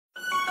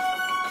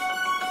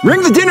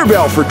Ring the dinner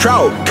bell for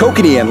trout,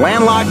 kokanee, and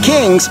landlocked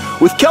kings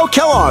with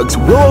Kellogg's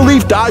Willow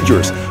Leaf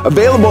Dodgers.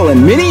 Available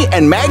in mini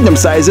and magnum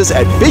sizes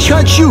at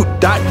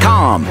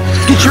fishhuntshoot.com.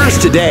 Get yours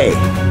today.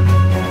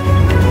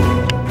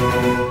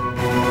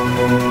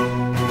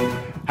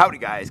 Howdy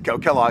guys,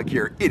 Kellogg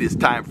here. It is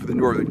time for the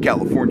Northern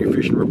California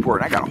Fishing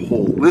Report. I got a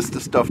whole list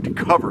of stuff to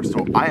cover,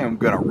 so I am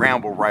going to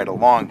ramble right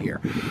along here.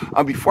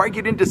 Before I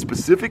get into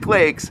specific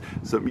lakes,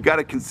 something you got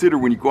to consider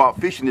when you go out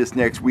fishing this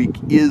next week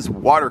is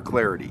water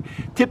clarity.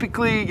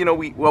 Typically, you know,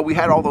 we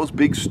had all those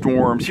big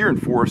storms here in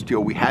Forest Hill.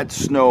 We had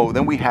snow,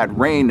 then we had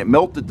rain that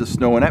melted the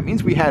snow, and that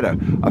means we had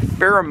a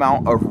fair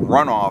amount of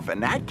runoff,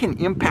 and that can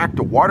impact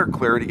the water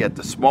clarity at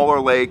the smaller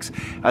lakes,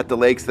 at the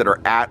lakes that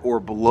are at or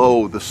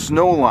below the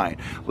snow line.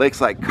 Lakes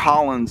like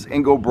Collins,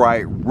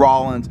 Englebright,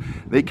 Rollins,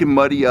 they can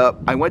muddy up.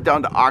 I went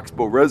down to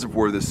Oxbow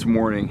Reservoir this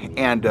morning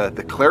and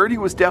the clarity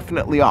was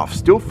definitely off.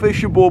 Still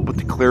fishable, but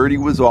the clarity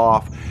was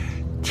off.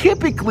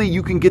 Typically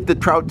you can get the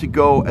trout to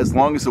go as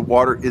long as the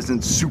water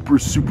isn't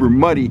super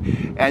muddy,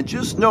 and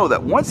just know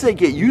that once they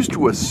get used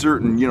to a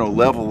certain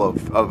level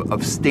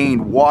of stained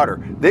water,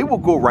 they will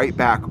go right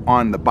back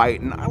on the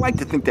bite. And I like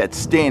to think that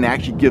stain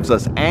actually gives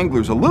us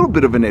anglers a little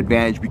bit of an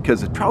advantage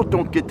because the trout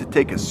don't get to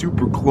take a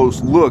super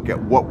close look at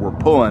what we're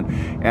pulling,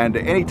 and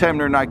anytime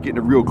they're not getting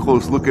a real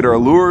close look at our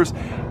lures,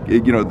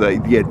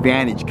 the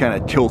advantage kind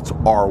of tilts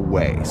our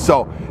way.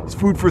 So it's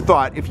food for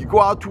thought. If you go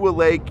out to a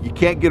lake, you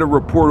can't get a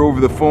report over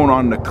the phone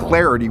on the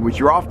clarity, which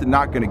you're often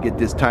not going to get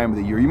this time of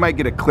the year. You might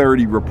get a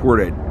clarity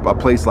report at a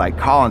place like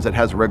Collins that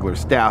has a regular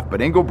staff, but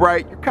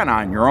Englebright, you're kind of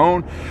on your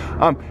own.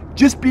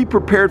 Just be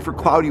prepared for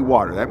cloudy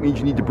water. That means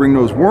you need to bring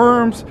those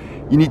worms,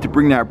 you need to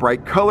bring that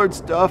bright colored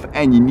stuff,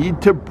 and you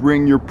need to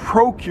bring your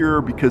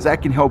Procure, because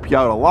that can help you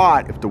out a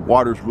lot if the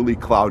water's really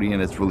cloudy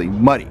and it's really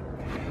muddy.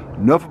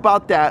 Enough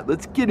about that.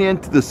 Let's get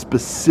into the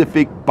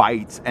specific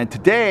bites. And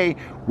today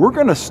we're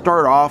going to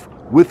start off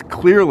with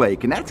Clear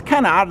Lake, and that's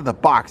kind of out of the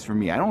box for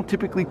me. I don't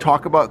typically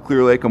talk about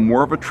Clear Lake. I'm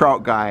more of a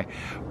trout guy,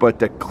 but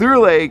the Clear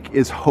Lake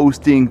is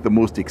hosting the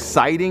most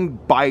exciting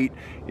bite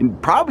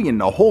probably in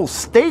the whole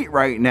state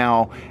right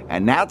now,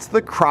 and that's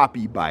the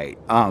crappie bite.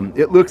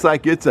 It looks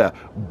like it's a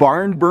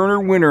barn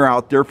burner winter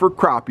out there for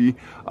crappie.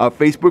 A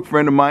Facebook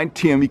friend of mine,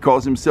 Tim, he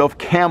calls himself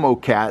Camo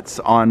Cats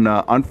on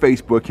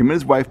Facebook. Him and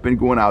his wife have been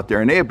going out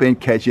there, and they have been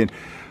catching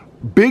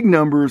big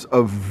numbers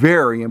of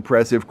very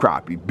impressive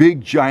crappie.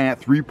 Big, giant,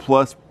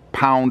 3+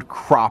 pound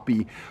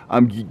crappie.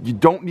 You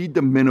don't need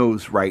the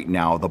minnows right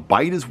now. The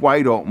bite is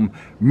wide open.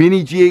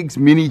 Mini jigs.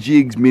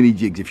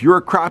 If you're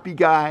a crappie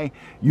guy,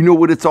 you know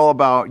what it's all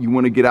about. You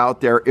want to get out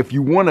there. If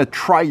you want to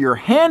try your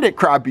hand at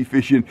crappie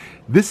fishing,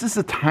 this is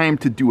the time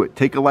to do it.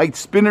 Take a light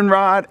spinning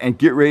rod and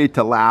get ready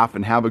to laugh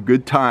and have a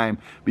good time,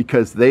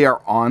 because they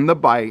are on the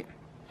bite.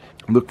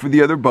 Look for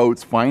the other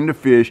boats, find the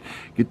fish,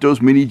 get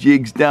those mini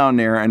jigs down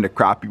there, and the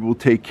crappie will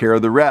take care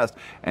of the rest.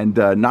 And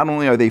not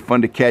only are they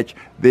fun to catch,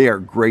 they are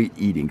great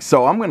eating.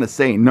 So I'm going to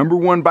say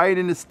 #1 bite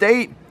in the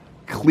state,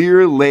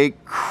 Clear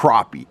Lake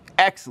crappie.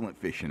 Excellent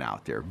fishing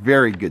out there.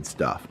 Very good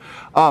stuff.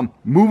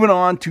 Moving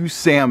on to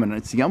salmon.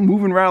 Let's see, I'm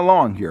moving right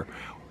along here.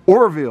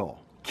 Oroville,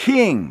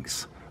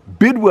 Kings,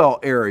 Bidwell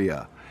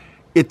area.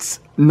 It's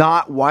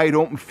not wide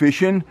open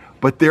fishing,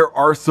 but there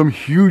are some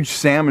huge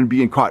salmon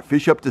being caught.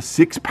 Fish up to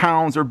 6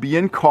 pounds are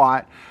being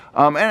caught.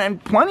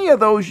 And plenty of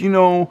those,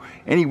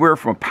 anywhere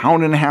from 1.5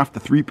 pounds to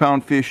 3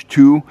 pound fish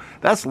too.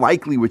 That's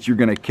likely what you're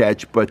going to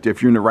catch, but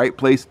if you're in the right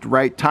place at the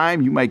right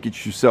time, you might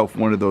get yourself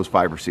one of those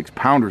 5 or 6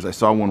 pounders. I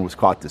saw one was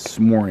caught this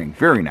morning.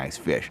 Very nice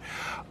fish.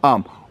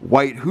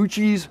 White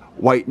hoochies,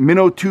 white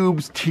minnow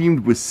tubes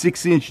teamed with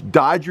 6-inch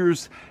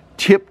Dodgers,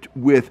 tipped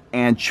with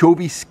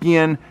anchovy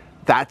skin.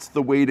 That's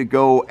the way to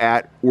go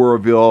at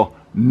Oroville.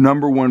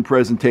 #1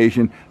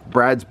 presentation.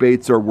 Brad's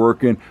baits are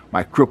working.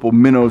 My crippled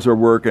minnows are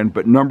working.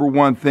 But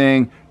 #1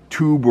 thing,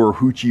 tube or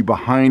hoochie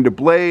behind a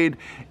blade,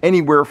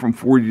 anywhere from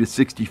 40 to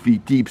 60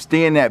 feet deep.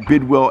 Stay in that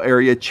Bidwell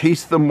area.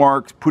 Chase the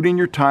marks. Put in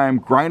your time.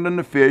 Grind on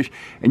the fish.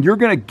 And you're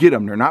going to get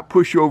them. They're not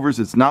pushovers.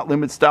 It's not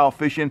limit style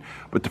fishing.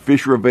 But the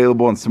fish are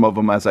available. And some of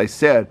them, as I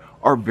said,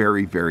 are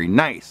very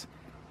nice.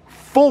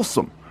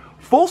 Folsom.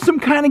 Folsom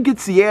kind of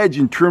gets the edge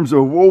in terms of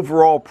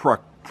overall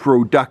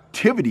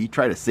productivity.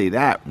 Try to say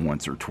that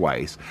once or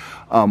twice.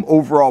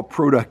 Overall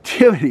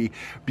productivity,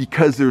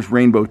 because there's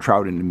rainbow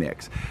trout in the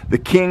mix. The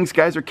kings,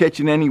 guys are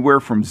catching anywhere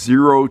from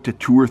 0 to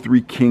 2 or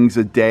 3 kings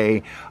a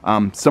day.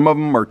 Some of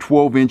them are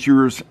 12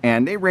 inchers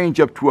and they range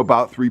up to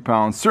about 3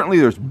 pounds. Certainly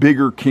there's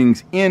bigger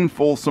kings in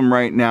Folsom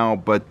right now,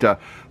 but the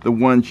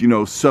ones,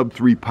 sub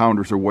 3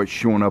 pounders are what's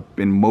showing up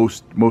in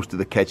most of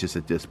the catches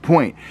at this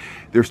point.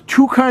 There's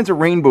 2 kinds of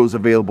rainbows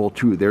available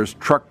too. There's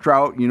truck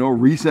trout,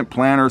 recent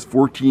planters,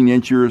 14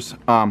 inchers.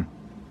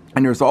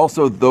 And there's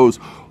also those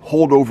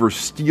holdover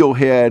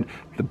steelhead,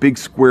 the big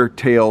square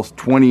tails,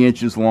 20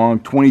 inches long,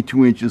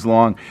 22 inches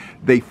long.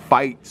 They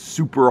fight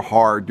super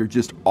hard. They're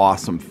just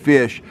awesome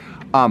fish.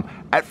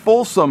 At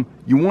Folsom,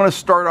 you want to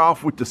start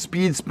off with the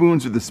speed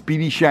spoons or the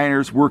speedy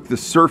shiners, work the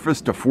surface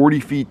to 40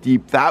 feet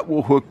deep. That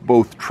will hook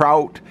both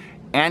trout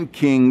and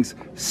kings.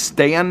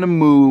 Stay on the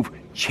move,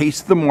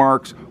 chase the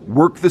marks,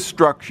 work the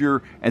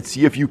structure, and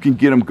see if you can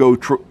get them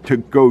to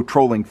go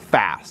trolling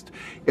fast.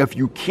 If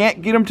you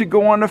can't get them to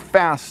go on the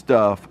fast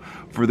stuff,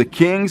 for the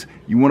kings,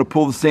 you want to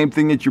pull the same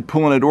thing that you're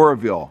pulling at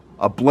Oroville.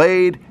 A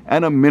blade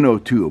and a minnow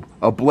tube.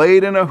 A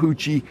blade and a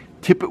hoochie,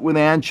 tip it with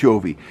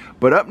anchovy.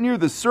 But up near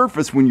the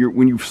surface, when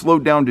you've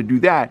slowed down to do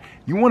that,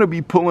 you want to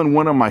be pulling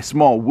one of my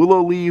small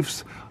willow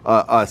leaves,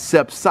 a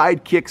Sep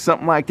sidekick,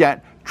 something like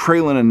that,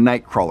 trailing a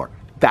night crawler.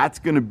 That's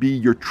going to be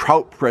your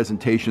trout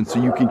presentation,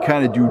 so you can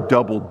kind of do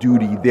double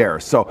duty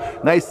there. So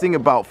nice thing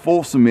about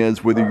Folsom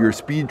is, whether you're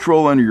speed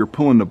trolling or you're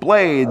pulling the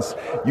blades,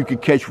 you can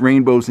catch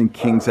rainbows and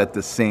kings at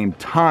the same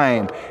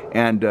time,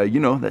 and you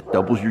know, that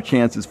doubles your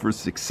chances for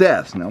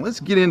success. Now let's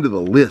get into the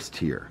list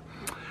here.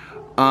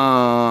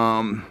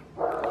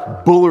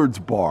 Bullard's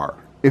Bar.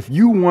 If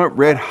you want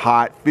red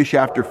hot fish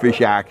after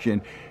fish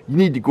action, you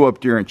need to go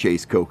up there and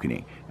chase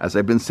kokanee. As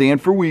I've been saying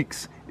for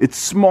weeks, it's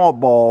small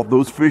ball.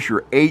 Those fish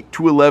are 8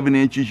 to 11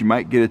 inches. You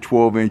might get a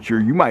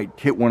 12-incher. You might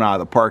hit one out of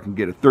the park and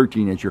get a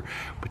 13-incher,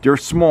 but they're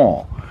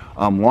small.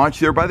 Launch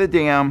there by the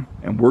dam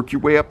and work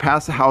your way up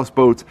past the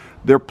houseboats.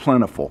 They're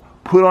plentiful.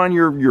 Put on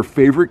your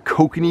favorite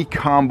kokanee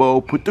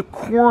combo, put the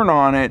corn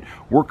on it,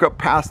 work up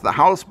past the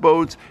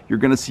houseboats. You're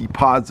going to see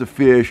pods of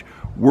fish.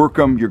 Work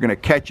them, you're going to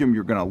catch them,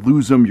 you're going to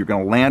lose them, you're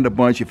going to land a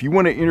bunch. If you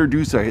want to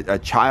introduce a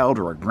child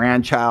or a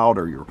grandchild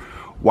or your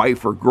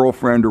wife or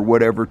girlfriend or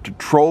whatever to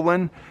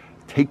trolling,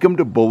 take them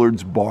to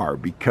Bullard's Bar,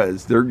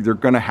 because they're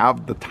going to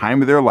have the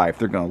time of their life.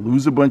 They're going to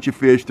lose a bunch of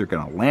fish. They're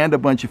going to land a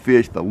bunch of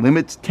fish. The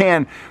limit's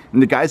 10.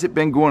 And the guys that have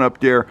been going up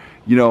there,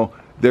 you know,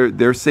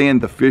 they're saying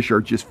the fish are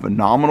just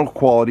phenomenal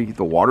quality.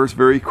 The water's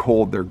very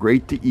cold. They're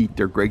great to eat.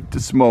 They're great to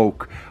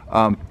smoke.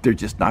 They're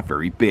just not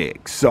very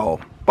big.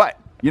 So, but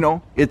you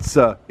know, it's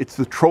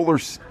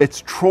trollers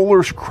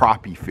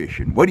crappie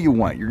fishing. What do you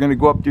want? You're going to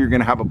go up there, you're going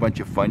to have a bunch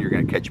of fun, you're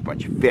going to catch a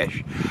bunch of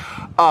fish.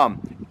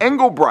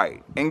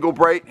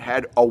 Engelbright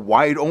had a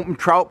wide open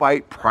trout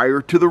bite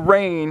prior to the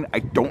rain. I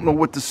don't know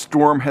what the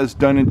storm has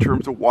done in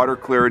terms of water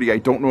clarity. I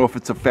don't know if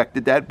it's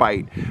affected that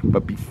bite,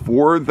 but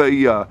before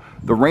the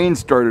rain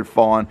started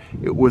falling,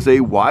 it was a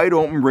wide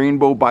open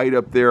rainbow bite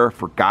up there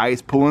for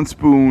guys pulling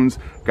spoons.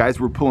 Guys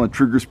were pulling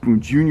trigger spoon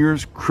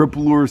juniors,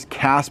 cripplers,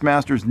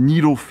 castmasters,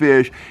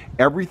 needlefish.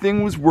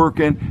 Everything was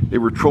working. They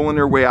were trolling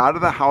their way out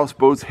of the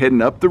houseboats,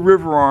 heading up the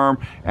river arm,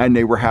 and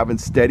they were having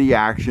steady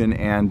action,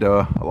 and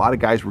a lot of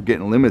guys were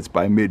getting limits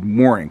by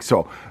mid-morning.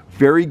 So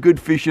very good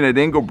fishing at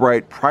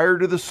Engelbright prior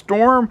to the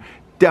storm.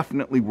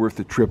 Definitely worth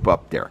a trip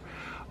up there.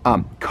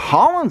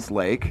 Collins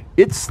Lake,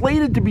 it's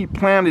slated to be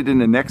planted in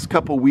the next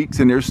couple weeks,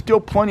 and there's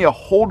still plenty of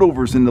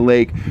holdovers in the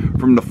lake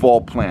from the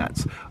fall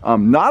plants.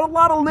 Not a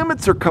lot of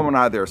limits are coming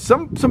out of there.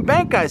 Some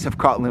bank guys have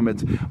caught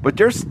limits, but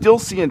they're still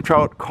seeing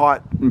trout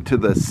caught into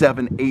the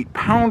 7-8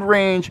 pound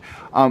range.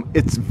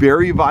 It's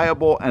very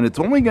viable, and it's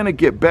only going to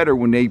get better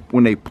when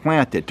they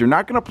plant it. They're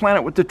not going to plant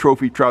it with the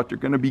trophy trout. They're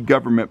going to be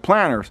government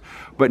planters,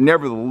 but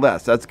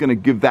nevertheless, that's going to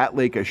give that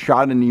lake a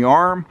shot in the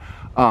arm.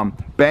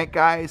 Bank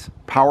guys,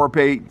 power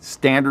bait,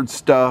 standard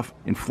stuff,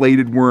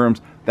 inflated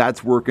worms,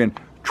 that's working.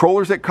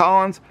 Trollers at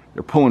Collins,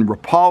 they're pulling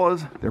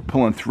rapalas, they're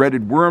pulling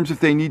threaded worms if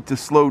they need to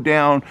slow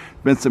down.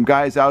 Been some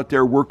guys out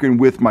there working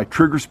with my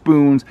trigger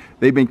spoons.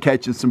 They've been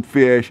catching some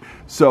fish.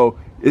 So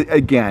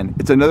again,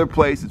 it's another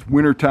place, it's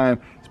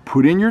wintertime.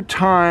 Put in your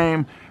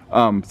time.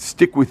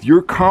 Stick with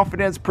your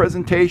confidence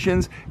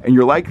presentations, and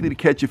you're likely to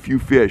catch a few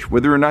fish.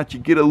 Whether or not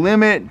you get a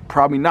limit,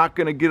 probably not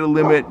going to get a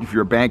limit. If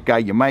you're a bank guy,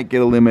 you might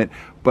get a limit,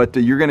 but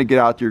you're going to get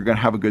out there, you're going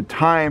to have a good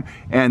time,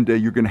 and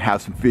you're going to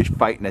have some fish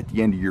fighting at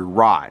the end of your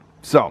ride.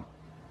 So,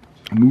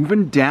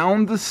 moving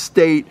down the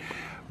state,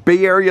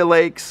 Bay Area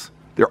lakes,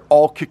 they're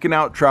all kicking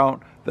out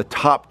trout. The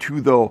top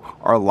two, though,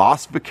 are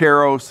Los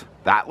Vaqueros.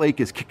 That lake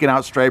is kicking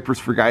out stripers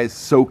for guys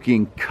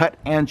soaking cut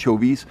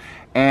anchovies,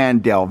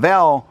 and Del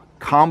Valle,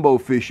 combo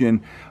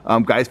fishing,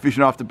 guys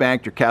fishing off the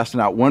bank. They're casting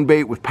out one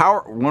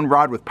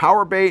rod with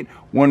power bait,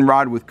 one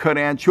rod with cut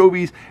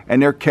anchovies,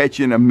 and they're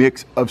catching a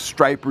mix of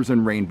stripers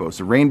and rainbows.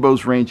 The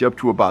rainbows range up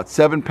to about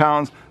 7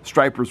 pounds.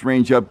 Stripers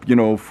range up, you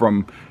know,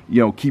 from, you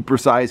know, keeper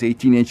size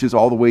 18 inches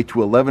all the way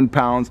to 11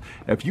 pounds.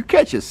 Now, if you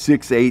catch a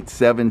 6, 8,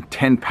 7,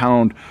 10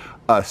 pound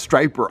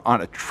striper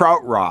on a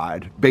trout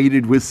rod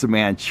baited with some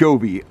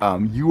anchovy,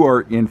 you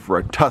are in for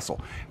a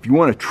tussle. If you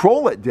want to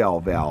troll at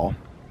Del Valle,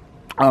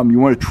 you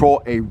want to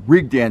troll a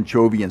rigged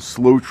anchovy and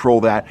slow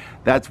troll that.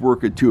 That's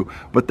working too.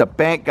 But the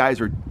bank guys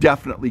are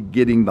definitely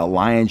getting the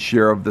lion's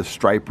share of the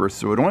stripers.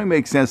 So it only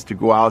makes sense to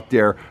go out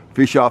there,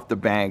 fish off the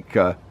bank,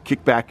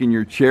 kick back in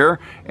your chair,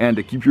 and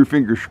to keep your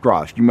fingers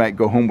crossed. You might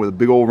go home with a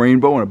big old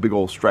rainbow and a big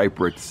old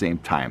striper at the same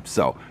time.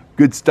 So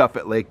good stuff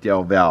at Lake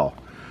Del Valle.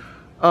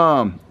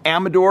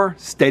 Amador,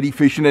 steady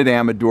fishing at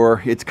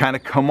Amador. It's kind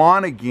of come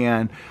on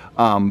again.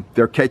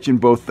 They're catching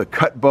both the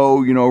cut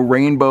bow, you know,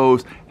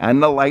 rainbows,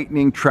 and the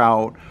lightning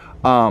trout.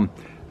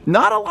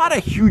 Not a lot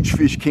of huge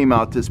fish came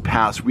out this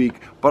past week,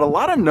 but a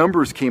lot of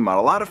numbers came out.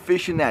 A lot of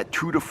fish in that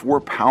 2 to 4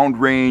 pound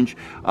range.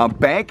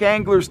 Bank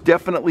anglers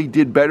definitely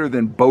did better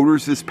than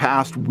boaters this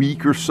past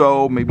week or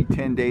so, maybe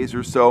 10 days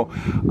or so.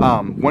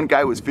 One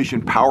guy was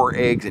fishing power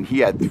eggs, and he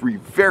had 3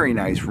 very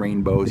nice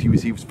rainbows. He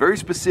was very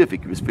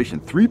specific. He was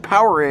fishing 3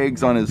 power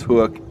eggs on his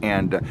hook,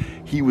 and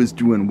he was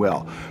doing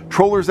well.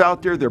 Trollers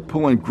out there, they're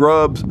pulling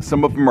grubs.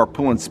 Some of them are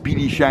pulling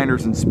speedy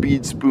shiners and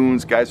speed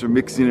spoons. Guys are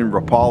mixing in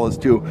rapalas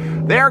too.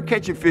 They are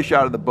catching fish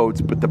out of the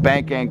boats, but the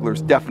bank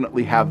anglers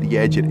definitely have the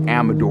edge at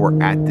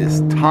Amador at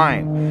this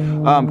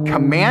time.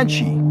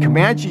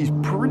 Comanche's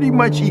pretty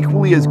much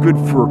equally as good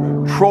for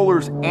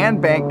trollers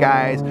and bank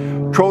guys.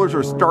 Trollers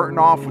are starting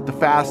off with the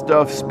fast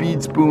stuff,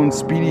 speed spoons,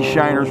 speedy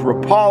shiners,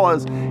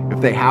 rapalas.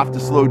 If they have to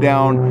slow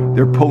down,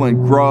 they're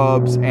pulling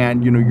grubs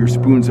and, you know, your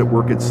spoons that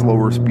work at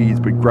slower speeds,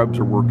 but grubs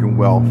are working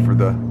well for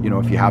the, you know,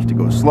 if you have to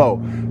go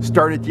slow.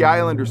 Start at the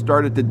island or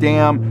start at the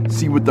dam,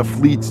 see what the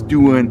fleet's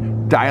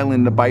doing, dial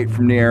in the bite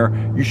from there.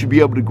 You should be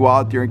able to go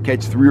out there and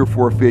catch 3 or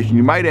 4 fish, and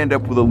you might end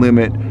up with a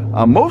limit.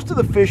 Most of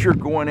the fish are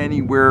going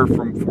anywhere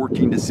from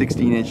 14 to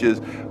 16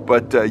 inches,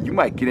 but you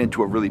might get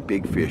into a really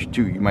big fish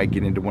too. You might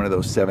get into one of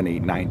those 7,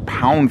 8, 9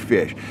 pound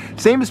fish.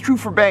 Same is true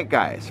for bank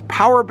guys.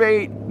 Power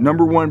bait,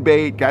 #1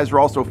 bait. Guys are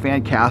also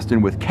fan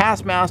casting with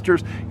cast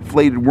masters.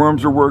 Inflated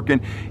worms are working.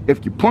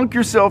 If you plunk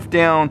yourself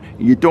down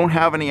and you don't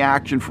have any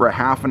action for a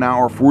half an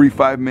hour,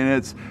 45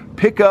 minutes,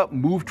 pick up,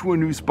 move to a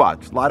new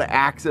spot. There's a lot of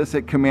access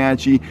at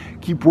Comanche.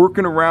 Keep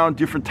working around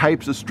different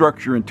types of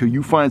structure until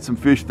you find some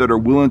fish that are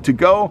willing to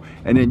go,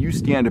 and then you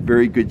stand a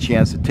very good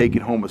chance of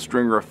taking home a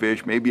stringer of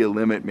fish, maybe a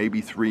limit,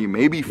 maybe 3,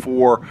 maybe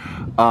 4.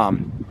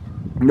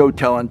 No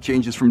telling,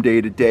 changes from day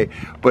to day,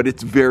 but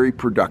it's very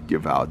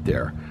productive out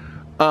there.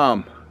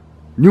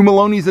 New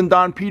Maloney's in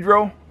Don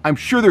Pedro. I'm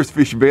sure there's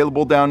fish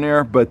available down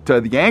there, but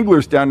the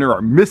anglers down there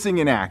are missing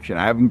in action.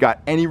 I haven't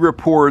got any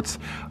reports.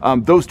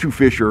 Those two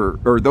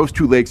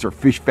lakes are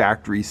fish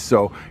factories,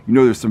 so you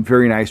know there's some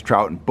very nice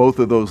trout in both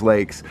of those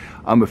lakes.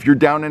 If you're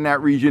down in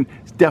that region,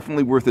 it's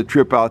definitely worth a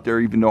trip out there,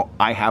 even though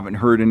I haven't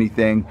heard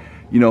anything.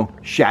 You know,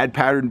 shad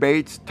pattern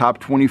baits, top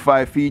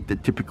 25 feet,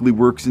 that typically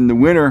works in the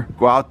winter.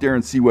 Go out there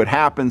and see what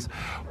happens.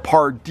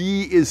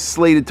 Pardee is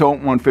slated to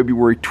open on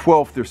February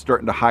 12th. They're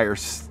starting to hire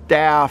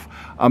staff.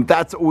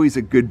 That's always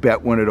a good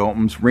bet when it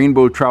opens.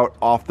 Rainbow trout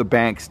off the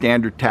bank,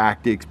 standard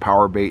tactics,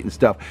 power bait and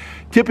stuff.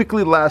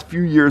 Typically the last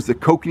few years, the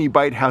kokanee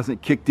bite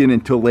hasn't kicked in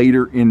until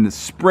later in the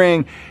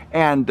spring.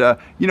 And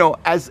you know,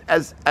 as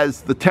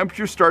the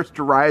temperature starts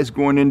to rise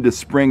going into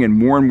spring and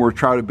more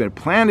trout have been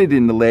planted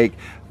in the lake,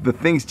 the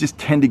things just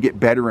tend to get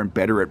better and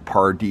better at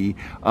Pardee.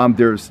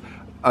 There's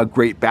a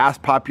great bass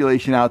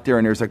population out there,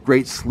 and there's a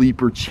great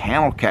sleeper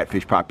channel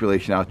catfish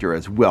population out there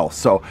as well.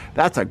 So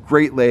that's a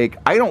great lake.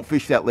 I don't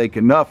fish that lake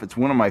enough. It's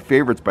one of my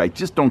favorites, but I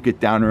just don't get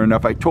down there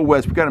enough. I told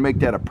Wes we got to make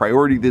that a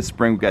priority this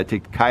spring. We got to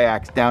take the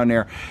kayaks down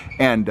there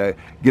and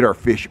get our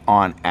fish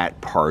on at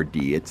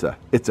Pardee. It's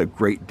a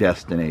great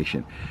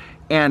destination.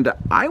 And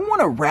I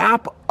want to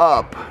wrap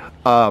up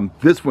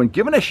this one,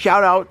 giving a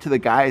shout out to the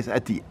guys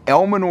at the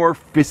Elmonor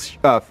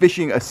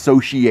Fishing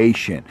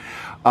Association.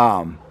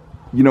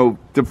 You know,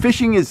 the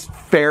fishing is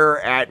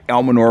fair at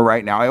Elmonor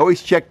right now. I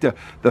always check the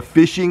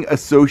Fishing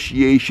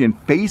Association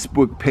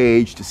Facebook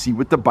page to see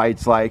what the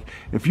bite's like.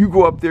 If you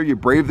go up there, you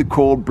brave the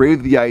cold,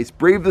 brave the ice,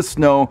 brave the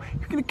snow,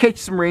 you're going to catch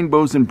some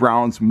rainbows and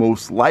browns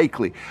most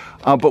likely.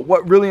 But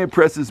what really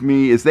impresses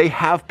me is they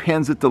have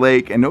pens at the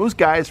lake, and those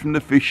guys from the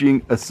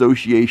Fishing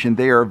Association,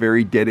 they are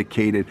very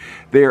dedicated.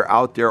 They are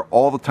out there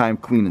all the time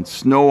cleaning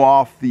snow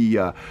off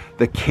the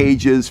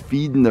cages,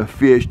 feeding the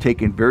fish,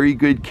 taking very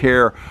good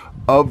care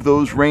of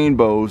those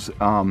rainbows.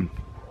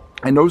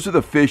 And those are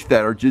the fish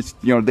that are just,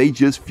 you know, they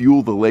just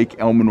fuel the Lake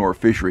Elmonor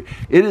fishery.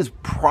 It is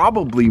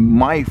probably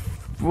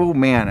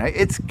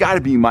it's got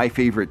to be my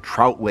favorite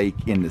trout lake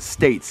in the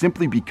state,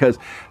 simply because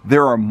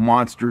there are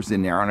monsters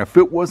in there. And if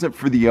it wasn't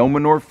for the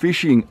Elmonor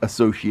Fishing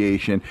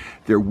Association,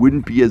 there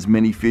wouldn't be as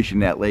many fish in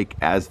that lake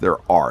as there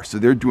are. So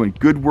they're doing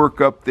good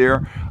work up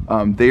there.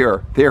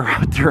 They're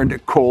out there in the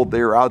cold.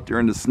 They're out there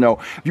in the snow.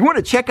 If you want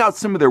to check out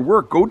some of their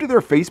work, go to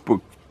their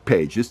Facebook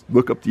page. Just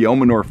look up the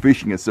Elmonor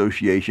Fishing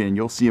Association and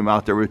you'll see them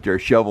out there with their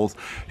shovels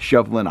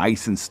shoveling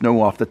ice and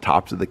snow off the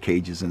tops of the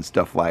cages and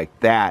stuff like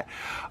that.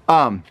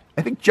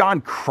 I think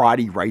John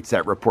Crotty writes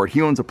that report.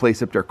 He owns a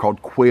place up there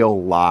called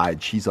Quail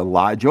Lodge. He's a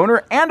lodge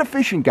owner and a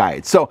fishing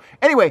guide. So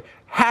anyway,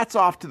 hats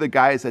off to the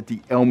guys at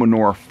the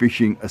Elmonor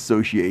Fishing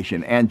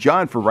Association and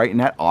John for writing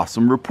that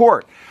awesome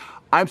report.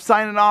 I'm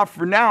signing off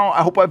for now.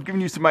 I hope I've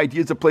given you some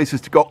ideas of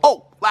places to go.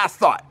 Oh, last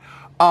thought.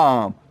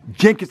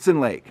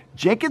 Jenkinson Lake.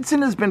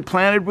 Jenkinson has been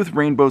planted with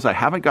rainbows. I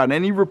haven't got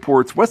any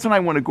reports. Wes and I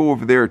want to go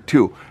over there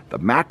too. The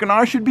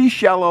Mackinac should be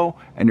shallow,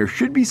 and there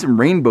should be some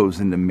rainbows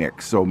in the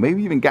mix. So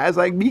maybe even guys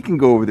like me can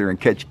go over there and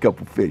catch a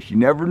couple fish. You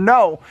never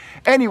know.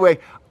 Anyway,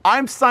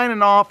 I'm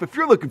signing off. If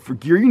you're looking for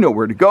gear, you know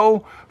where to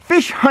go.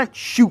 Fish, hunt,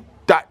 shoot,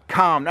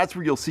 trout.com. That's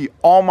where you'll see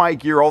all my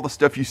gear, all the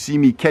stuff you see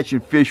me catching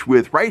fish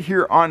with right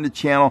here on the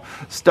channel,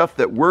 stuff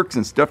that works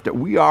and stuff that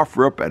we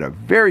offer up at a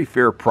very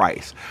fair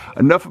price.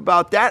 Enough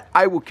about that.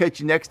 I will catch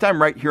you next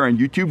time right here on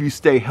YouTube. You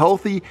stay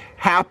healthy,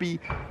 happy.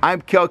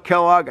 I'm Kel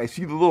Kellogg. I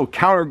see the little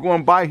counter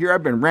going by here.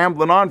 I've been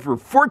rambling on for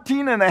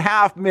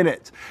 14.5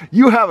 minutes.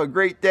 You have a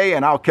great day,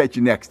 and I'll catch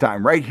you next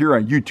time right here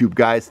on YouTube,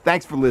 guys.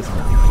 Thanks for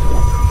listening.